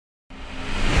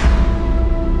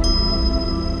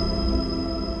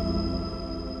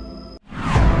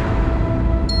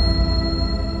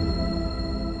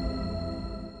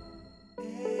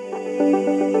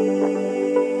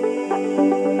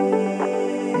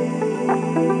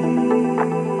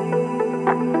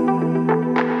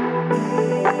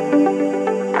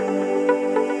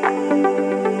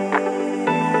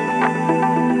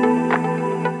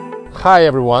Hi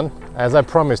everyone, as I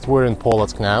promised, we're in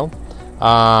Polotsk now,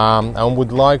 and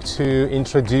would like to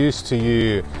introduce to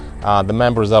you the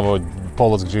members of our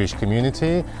Polotsk Jewish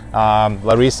community,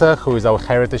 Larissa, who is our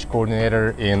heritage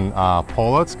coordinator in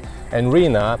Polotsk, and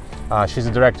Rina, she's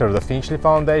the director of the Finchley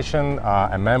Foundation,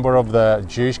 a member of the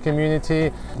Jewish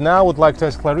community. Now I would like to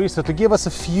ask Larissa to give us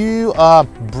a few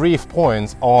brief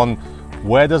points on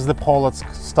where does the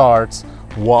Polotsk start,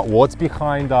 what's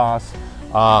behind us,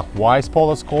 why is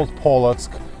Polotsk called Polotsk,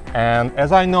 and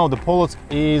as I know, the Polotsk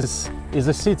is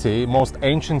a city, most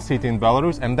ancient city in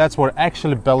Belarus, and that's where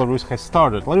actually Belarus has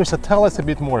started. Larissa, tell us a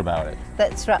bit more about it.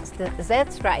 That's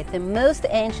right, the most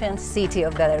ancient city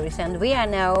of Belarus, and we are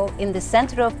now in the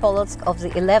center of Polotsk of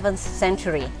the 11th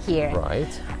century here.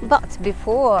 Right. But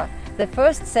before the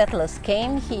first settlers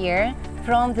came here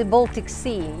from the Baltic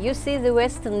Sea, you see the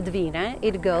western Dvina,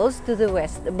 it goes to the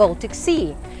west, the Baltic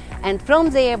Sea. And from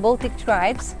there, Baltic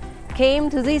tribes came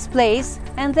to this place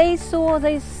and they saw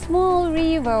this small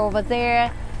river over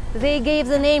there. They gave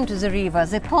the name to the river,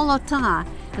 the Polota.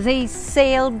 They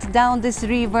sailed down this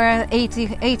river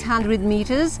 800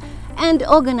 meters and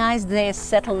organized their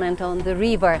settlement on the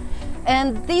river.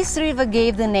 And this river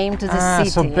gave the name to the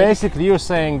city. So basically you're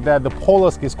saying that the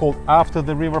Polotsk is called after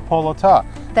the river Polota.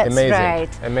 That's amazing.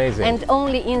 Right. Amazing. And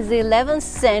only in the 11th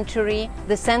century,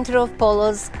 the center of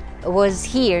Polotsk was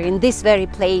here in this very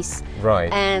place.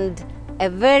 Right. And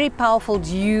a very powerful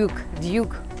duke,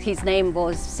 his name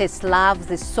was Seslav,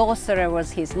 the sorcerer was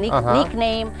his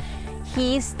nickname.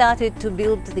 He started to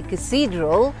build the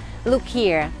cathedral. Look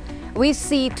here, we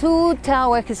see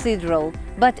two-tower cathedral,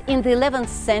 but in the 11th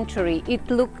century it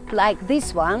looked like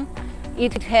this one.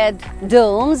 It had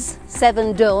domes,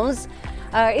 7 domes.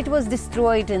 It was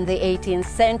destroyed in the 18th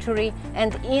century,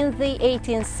 and in the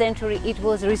 18th century it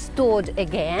was restored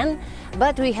again,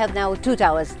 but we have now 2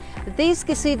 towers. This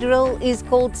cathedral is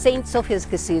called Saint Sophia's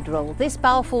Cathedral. This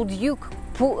powerful duke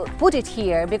put it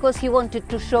here because he wanted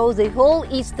to show the whole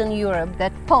Eastern Europe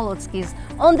that Polotsk is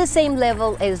on the same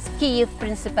level as Kiev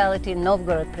Principality,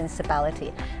 Novgorod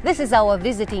Principality. This is our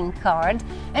visiting card,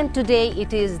 and today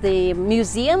it is the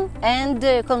museum and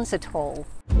concert hall.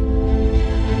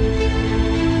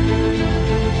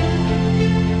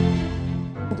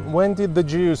 When did the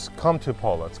Jews come to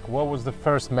Polotsk? What was the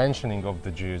first mentioning of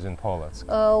the Jews in Polotsk?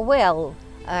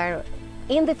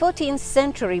 In the 14th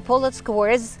century, Polotsk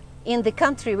was in the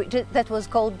country that was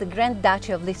called the Grand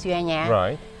Duchy of Lithuania.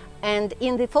 Right. And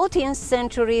in the 14th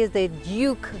century, the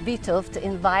Duke Vytautas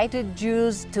invited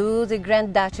Jews to the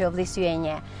Grand Duchy of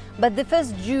Lithuania. But the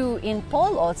first Jew in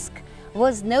Polotsk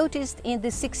was noticed in the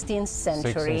 16th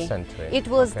century. It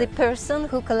was the person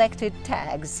who collected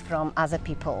tags from other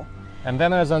people. And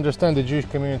then, as I understand, the Jewish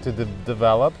community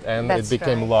developed and it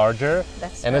became larger.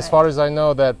 And as far as I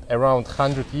know, that around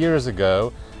 100 years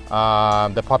ago,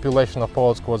 the population of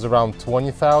Polotsk was around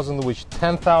 20,000, which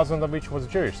 10,000 of which was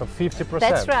Jewish, so 50%.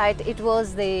 That's right. It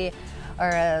was the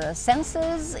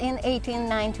census in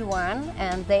 1891,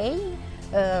 and they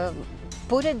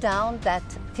put it down that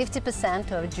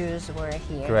 50% of Jews were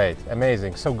here. Great,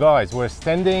 amazing. So guys, we're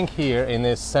standing here in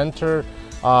the center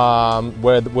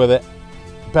where the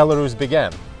Belarus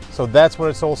began. So that's where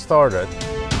it's all started.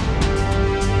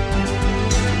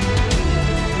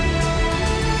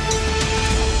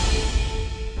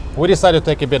 We decided to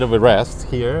take a bit of a rest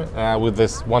here with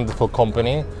this wonderful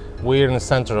company. We're in the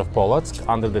center of Polotsk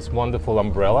under this wonderful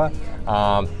umbrella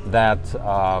that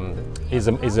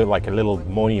is like a little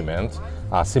monument,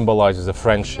 symbolizes a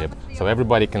friendship. So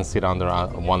everybody can sit under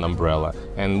one umbrella.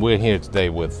 And we're here today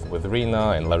with Rina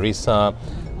and Larissa,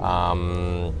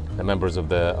 the members of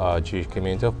the Jewish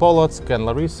community of Polotsk, and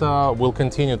Larissa will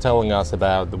continue telling us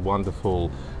about the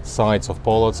wonderful sides of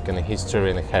Polotsk and the history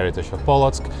and the heritage of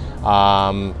Polotsk.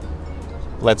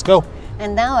 Let's go.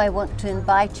 And now I want to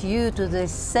invite you to the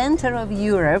center of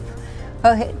Europe.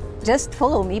 Just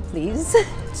follow me, please.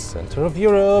 Center of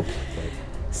Europe.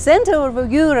 Center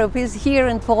of Europe is here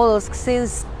in Polotsk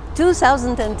since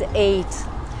 2008.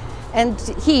 And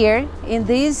here, in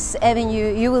this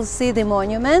avenue, you will see the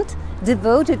monument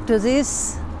devoted to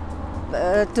this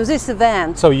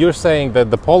event. So you're saying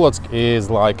that the Polotsk is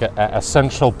like a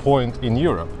central point in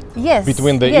Europe? Yes,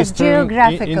 between the Eastern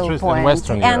geographical point. And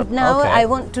Western Europe. And now I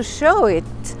want to show it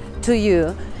to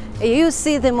you. You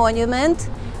see the monument,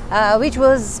 which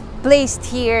was placed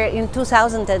here in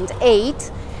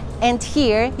 2008. And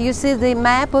here you see the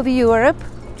map of Europe.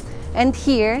 And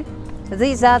here,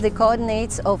 these are the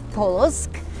coordinates of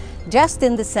Polotsk, just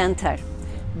in the center.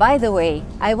 By the way,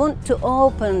 I want to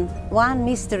open one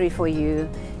mystery for you.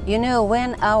 You know,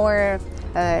 when our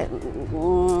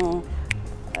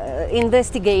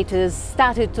investigators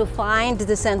started to find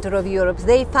the center of Europe,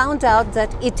 they found out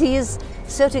that it is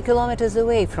 30 kilometers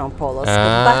away from Polotsk.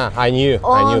 But I knew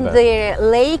on that. the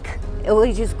lake,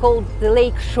 which is called the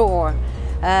lake shore,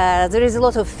 there is a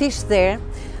lot of fish there,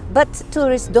 but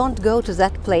tourists don't go to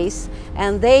that place,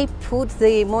 and they put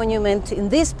the monument in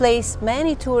this place.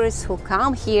 Many tourists who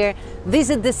come here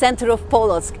visit the center of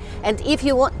Polotsk, and if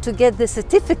you want to get the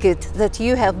certificate that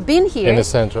you have been here In the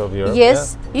center of Europe?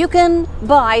 yes, you can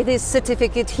buy this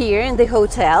certificate here in the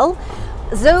hotel.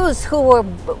 Those who were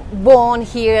born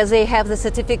here, they have the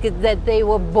certificate that they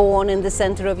were born in the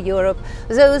center of Europe.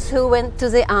 Those who went to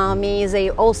the army, they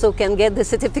also can get the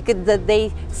certificate that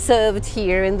they served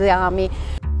here in the army.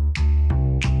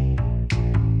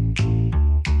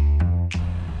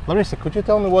 Larissa, could you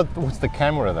tell me what's the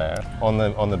camera there on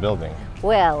the building?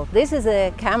 Well, this is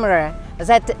a camera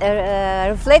that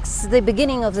reflects the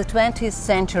beginning of the 20th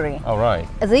century. All right.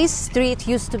 This street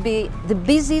used to be the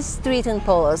busiest street in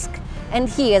Polotsk, and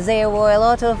here there were a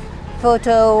lot of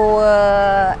photo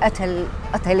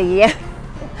atelier,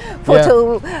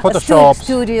 Photoshop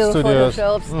studios.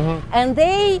 Photoshops, Mm-hmm. and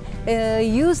they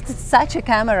used such a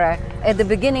camera at the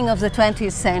beginning of the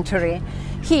 20th century.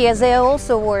 Here there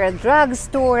also were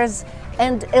drugstores,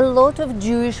 and a lot of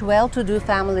Jewish well-to-do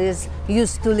families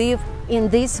used to live in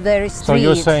this very street. So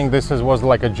you're saying this was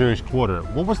like a Jewish quarter.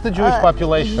 What was the Jewish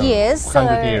population yes,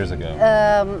 100 years ago?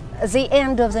 The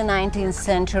end of the 19th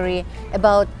century,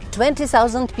 about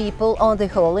 20,000 people on the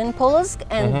whole in Polotsk,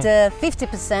 and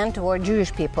 50% were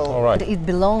Jewish people. All right. It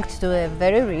belonged to a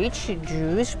very rich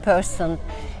Jewish person.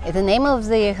 The name of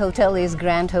the hotel is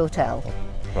Grand Hotel.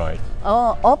 Right.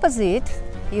 Opposite,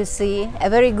 you see a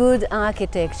very good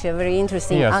architecture, very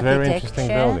interesting architecture. Very interesting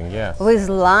building, yes. With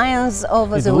lions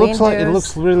over the windows. It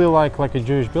looks really like a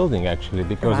Jewish building, actually,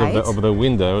 because of the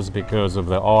windows, because of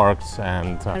the arcs,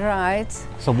 and right.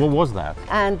 So what was that?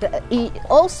 And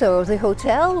also the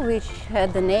hotel, which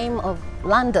had the name of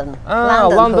London.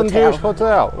 London Hotel. Jewish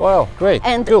Hotel. Well, great.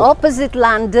 And cool. opposite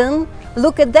London,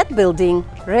 look at that building,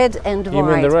 red and white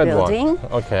Even the red building.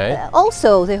 one. Okay.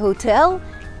 Also the hotel,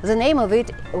 the name of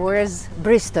it was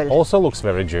Bristol. Also looks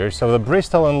very Jewish. So the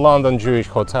Bristol and London Jewish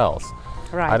hotels.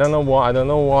 Right. I don't know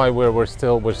why we're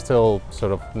still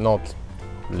sort of not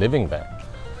living there.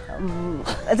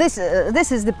 This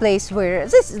is the place where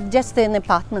this is just an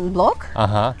apartment block.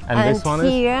 And this one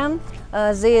here,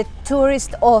 the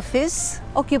tourist office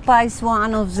occupies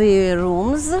one of the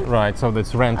rooms. Right. So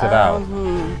it's rented out.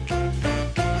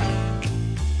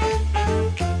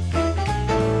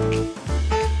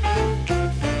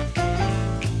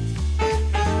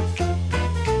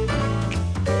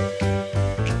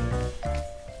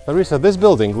 Larissa, this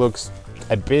building looks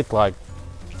a bit like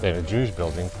a Jewish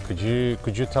building. Could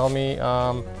you tell me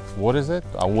what is it,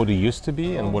 or what it used to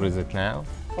be, and what is it now?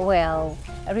 Well,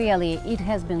 really, it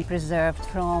has been preserved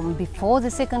from before the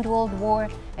Second World War,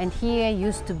 and here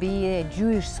used to be a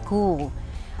Jewish school.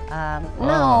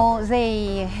 Now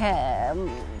they have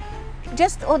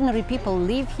just ordinary people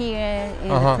live here in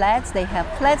the flats. They have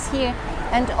flats here,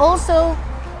 and also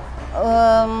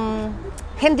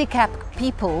handicapped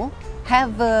people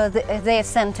have their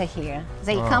center here.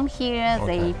 They come here,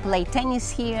 they play tennis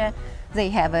here, they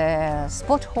have a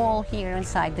sport hall here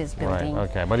inside this building. Right,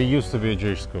 okay, but it used to be a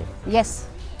Jewish school. Yes,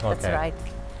 that's right.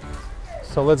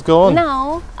 So let's go on.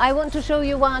 Now I want to show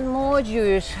you one more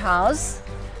Jewish house.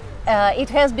 It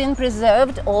has been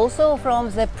preserved also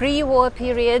from the pre-war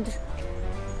period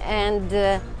and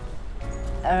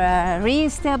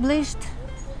re-established.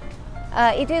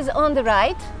 It is on the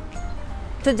right.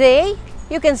 Today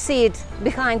you can see it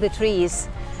behind the trees.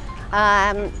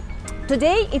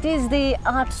 Today it is the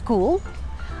art school,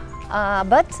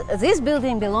 but this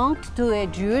building belonged to a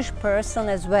Jewish person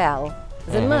as well.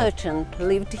 The merchant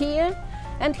lived here,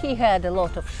 and he had a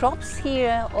lot of shops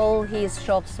here. All his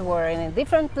shops were in a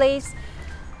different place,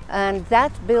 and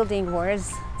that building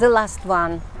was the last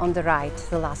one on the right,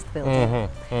 the last building.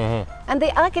 And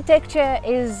the architecture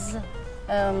is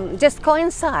just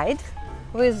coincide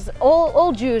with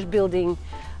all Jewish buildings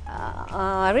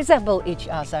resemble each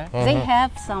other. They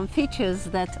have some features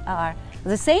that are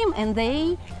the same, and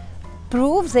they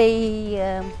prove,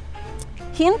 they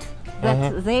hint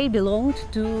that they belonged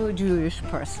to Jewish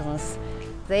persons.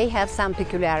 They have some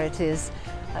peculiarities.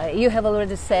 You have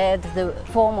already said the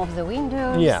form of the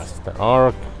windows. Yes, the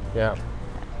arc, yeah.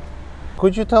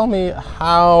 Could you tell me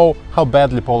how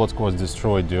badly Polotsk was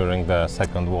destroyed during the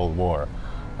Second World War?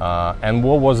 And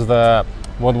what was the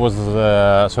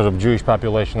sort of Jewish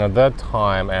population at that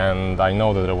time? And I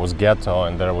know that there was ghetto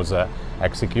and there was a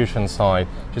execution site.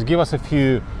 Just give us a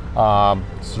few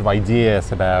sort of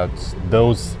ideas about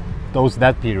those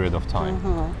that period of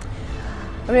time.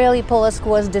 Really, Polotsk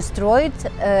was destroyed,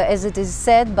 as it is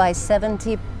said, by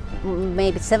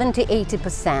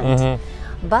 80%.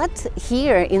 But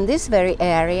here in this very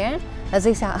area,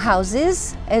 these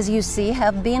houses, as you see,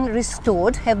 have been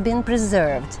restored, have been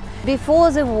preserved.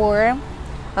 Before the war,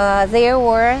 there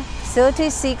were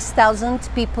 36,000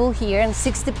 people here, and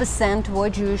 60% were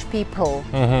Jewish people.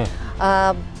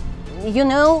 You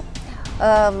know,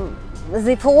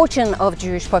 the fortune of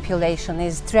Jewish population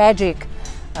is tragic.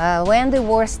 When the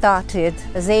war started,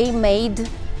 they made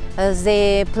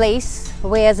the place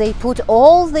where they put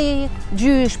all the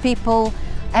Jewish people,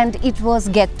 and it was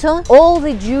ghetto. All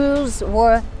the Jews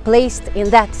were placed in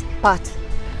that part.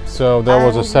 So there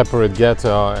was a separate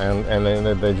ghetto, and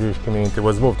then the Jewish community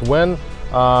was moved. When?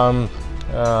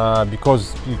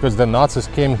 Because the Nazis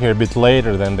came here a bit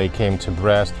later than they came to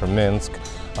Brest or Minsk.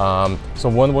 So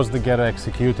when was the ghetto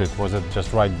executed? Was it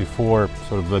just right before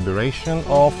sort of liberation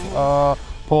of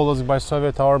Polotsk by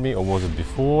Soviet army, or was it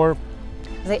before?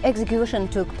 The execution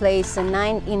took place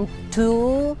in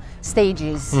 2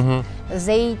 stages.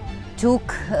 They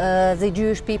took the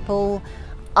Jewish people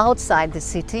outside the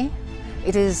city.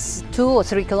 It is 2 or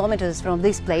 3 kilometers from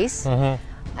this place,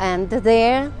 and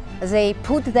there they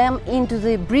put them into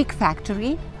the brick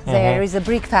factory. There is a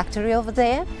brick factory over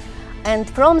there, and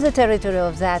from the territory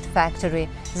of that factory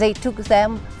they took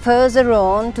them further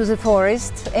on to the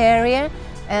forest area,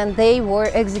 and they were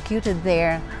executed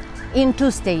there in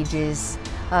 2 stages.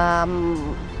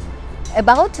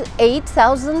 About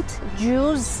 8,000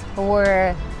 Jews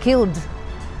were killed.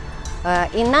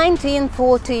 In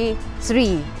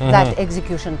 1943, that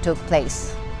execution took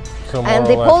place. So And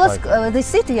the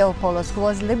city of Polotsk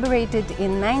was liberated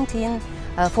in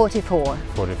 1944.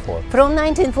 From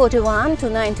 1941 to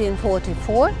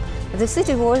 1944, the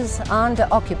city was under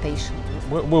occupation.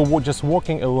 We were just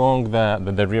walking along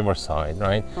the riverside,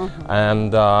 right?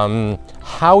 And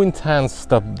how intense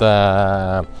the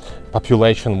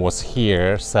population was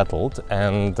here settled,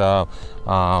 and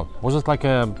was it like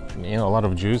a lot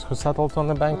of Jews who settled on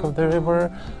the bank of the river?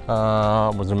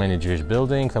 Was there many Jewish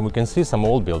buildings? And we can see some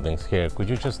old buildings here. Could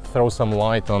you just throw some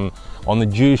light on the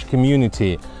Jewish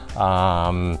community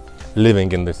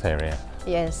living in this area?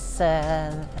 Yes,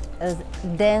 a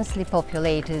densely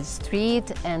populated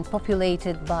street, and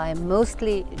populated by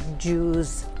mostly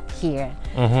Jews here.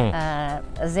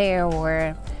 There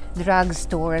were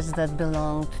drugstores that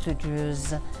belonged to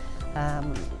Jews,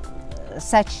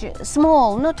 such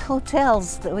small, not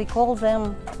hotels, we call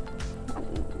them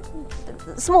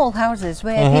small houses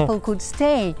where people could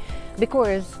stay,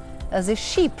 because the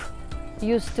sheep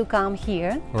used to come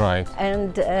here, right?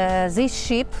 And this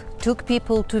ship took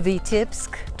people to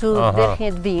Vitebsk, to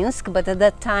Dvinsk, but at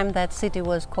that time that city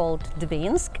was called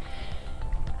Dvinsk.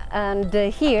 And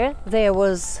here there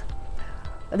was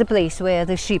the place where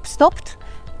the ship stopped,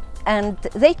 and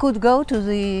they could go to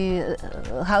the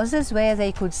houses where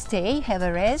they could stay, have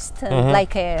a rest,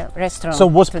 like a restaurant. So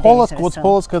was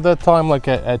Polotsk at that time like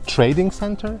a trading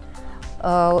center?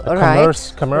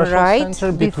 Commercial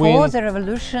center before the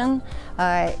revolution,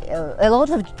 a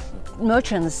lot of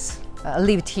merchants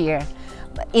lived here.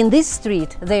 In this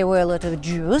street there were a lot of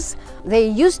Jews. There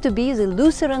used to be the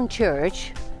Lutheran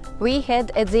church. We had,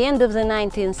 at the end of the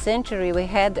 19th century, we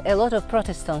had a lot of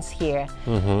Protestants here,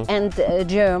 and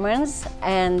Germans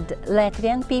and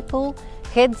Latvian people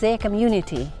had their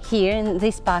community here in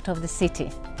this part of the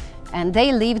city, and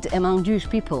they lived among Jewish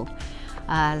people.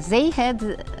 They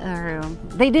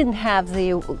didn't have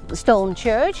the stone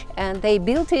church, and they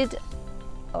built it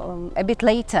a bit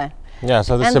later. Yeah,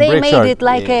 so this and is a they brick made church. it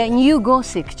like a new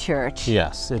Gothic church.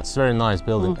 Yes, it's a very nice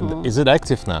building. Is it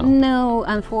active now? No,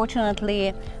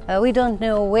 unfortunately, we don't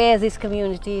know where this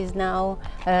community is now.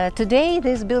 Today,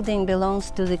 this building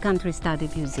belongs to the Country Study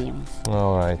Museum.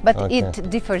 All right, but it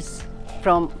differs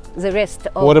from the rest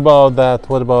of. What about that?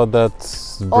 What about that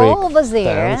brick over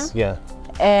there? fence? Yeah.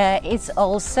 It's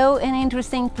also an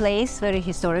interesting place, very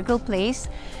historical place.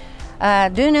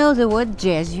 Do you know the word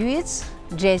Jesuits?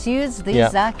 Jesuits,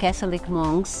 these are Catholic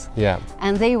monks,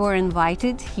 and they were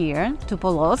invited here to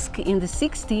Polotsk in the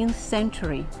 16th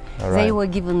century. They were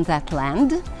given that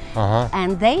land,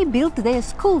 and they built their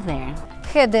school there.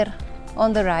 Cheder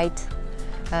on the right.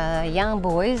 Young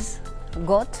boys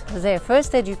got their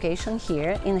first education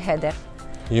here in Cheder.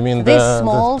 You mean this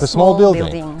the small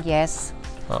building? Yes.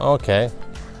 Okay.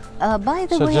 By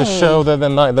the so way, just show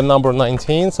the number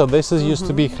 19. So this is used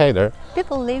to be Cheder.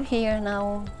 People live here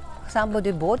now.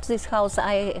 Somebody bought this house.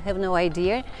 I have no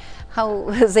idea how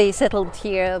they settled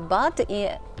here, but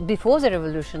before the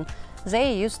revolution,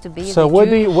 they used to be. So where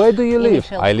do you live?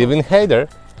 I live in Cheder.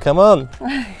 Come on.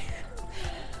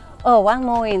 Oh, one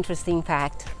more interesting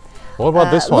fact. What about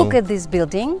this one? Look at this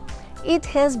building. It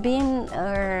has been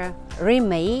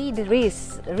remade,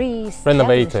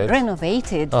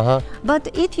 renovated. But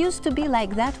it used to be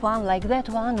like that one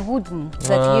wooden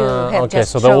that you have okay,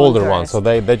 just so the shown older to one. us. So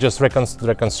they just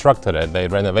reconstructed it. They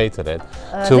renovated it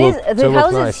The look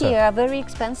houses nicer. here are very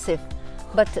expensive,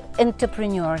 but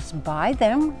entrepreneurs buy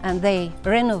them and they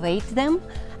renovate them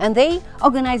and they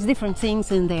organize different things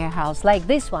in their house, like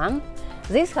this one.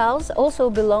 This house also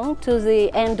belonged to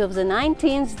the end of the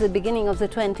 19th, the beginning of the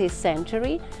 20th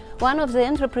century. One of the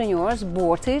entrepreneurs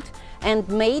bought it and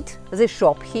made the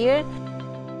shop here.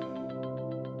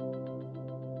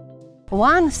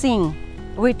 One thing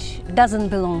which doesn't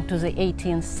belong to the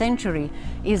 18th century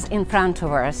is in front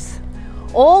of us.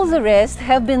 All the rest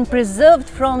have been preserved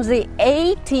from the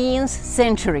 18th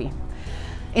century.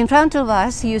 In front of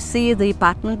us you see the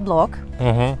apartment block,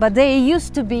 but there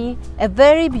used to be a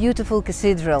very beautiful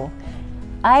cathedral.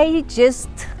 I just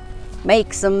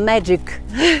make some magic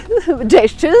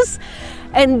gestures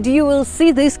and you will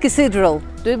see this cathedral.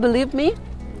 Do you believe me?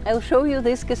 I'll show you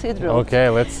this cathedral. Okay,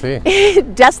 let's see.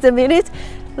 Just a minute.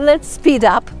 Let's speed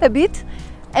up a bit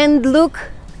and look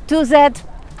to that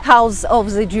house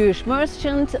of the Jewish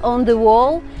merchant on the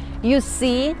wall. You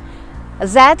see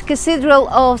that cathedral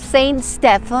of Saint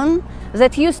Stephen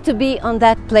that used to be on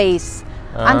that place.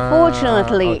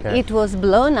 Unfortunately, okay. it was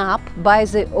blown up by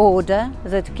the order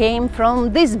that came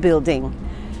from this building.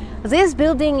 This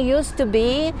building used to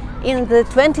be, in the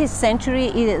 20th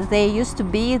century, there used to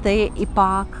be the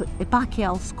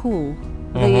eparchial school,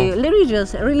 the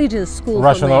religious school.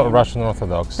 Russian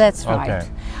Orthodox. That's right.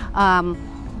 Okay.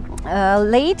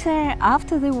 Later,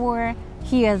 after the war,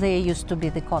 here there used to be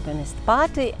the Communist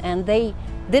Party, and they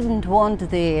didn't want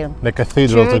the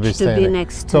cathedral to be church to be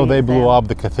next to so they blew them. up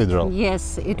the cathedral.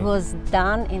 Yes, it was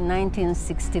done in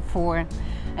 1964,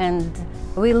 and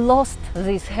we lost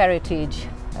this heritage,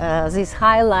 this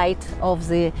highlight of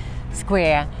the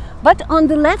square. But on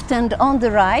the left and on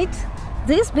the right,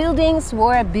 these buildings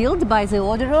were built by the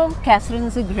order of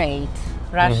Catherine the Great,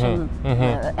 Russian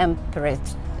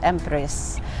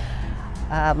empress.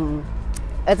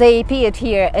 They appeared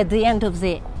here at the end of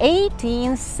the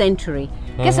 18th century.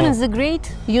 Catherine the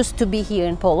Great used to be here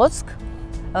in Polotsk.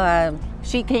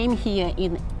 She came here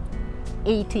in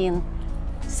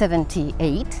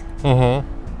 1878,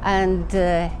 and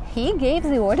he gave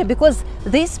the order because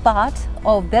this part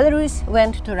of Belarus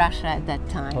went to Russia at that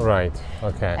time. Right.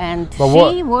 Okay. And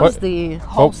But she was the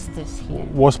hostess here.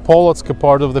 Was Polotsk a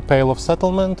part of the Pale of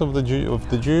Settlement of the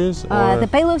Jews? Or? The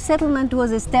Pale of Settlement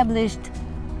was established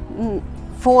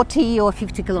 40 or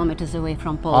 50 kilometers away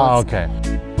from Polotsk. Ah, okay.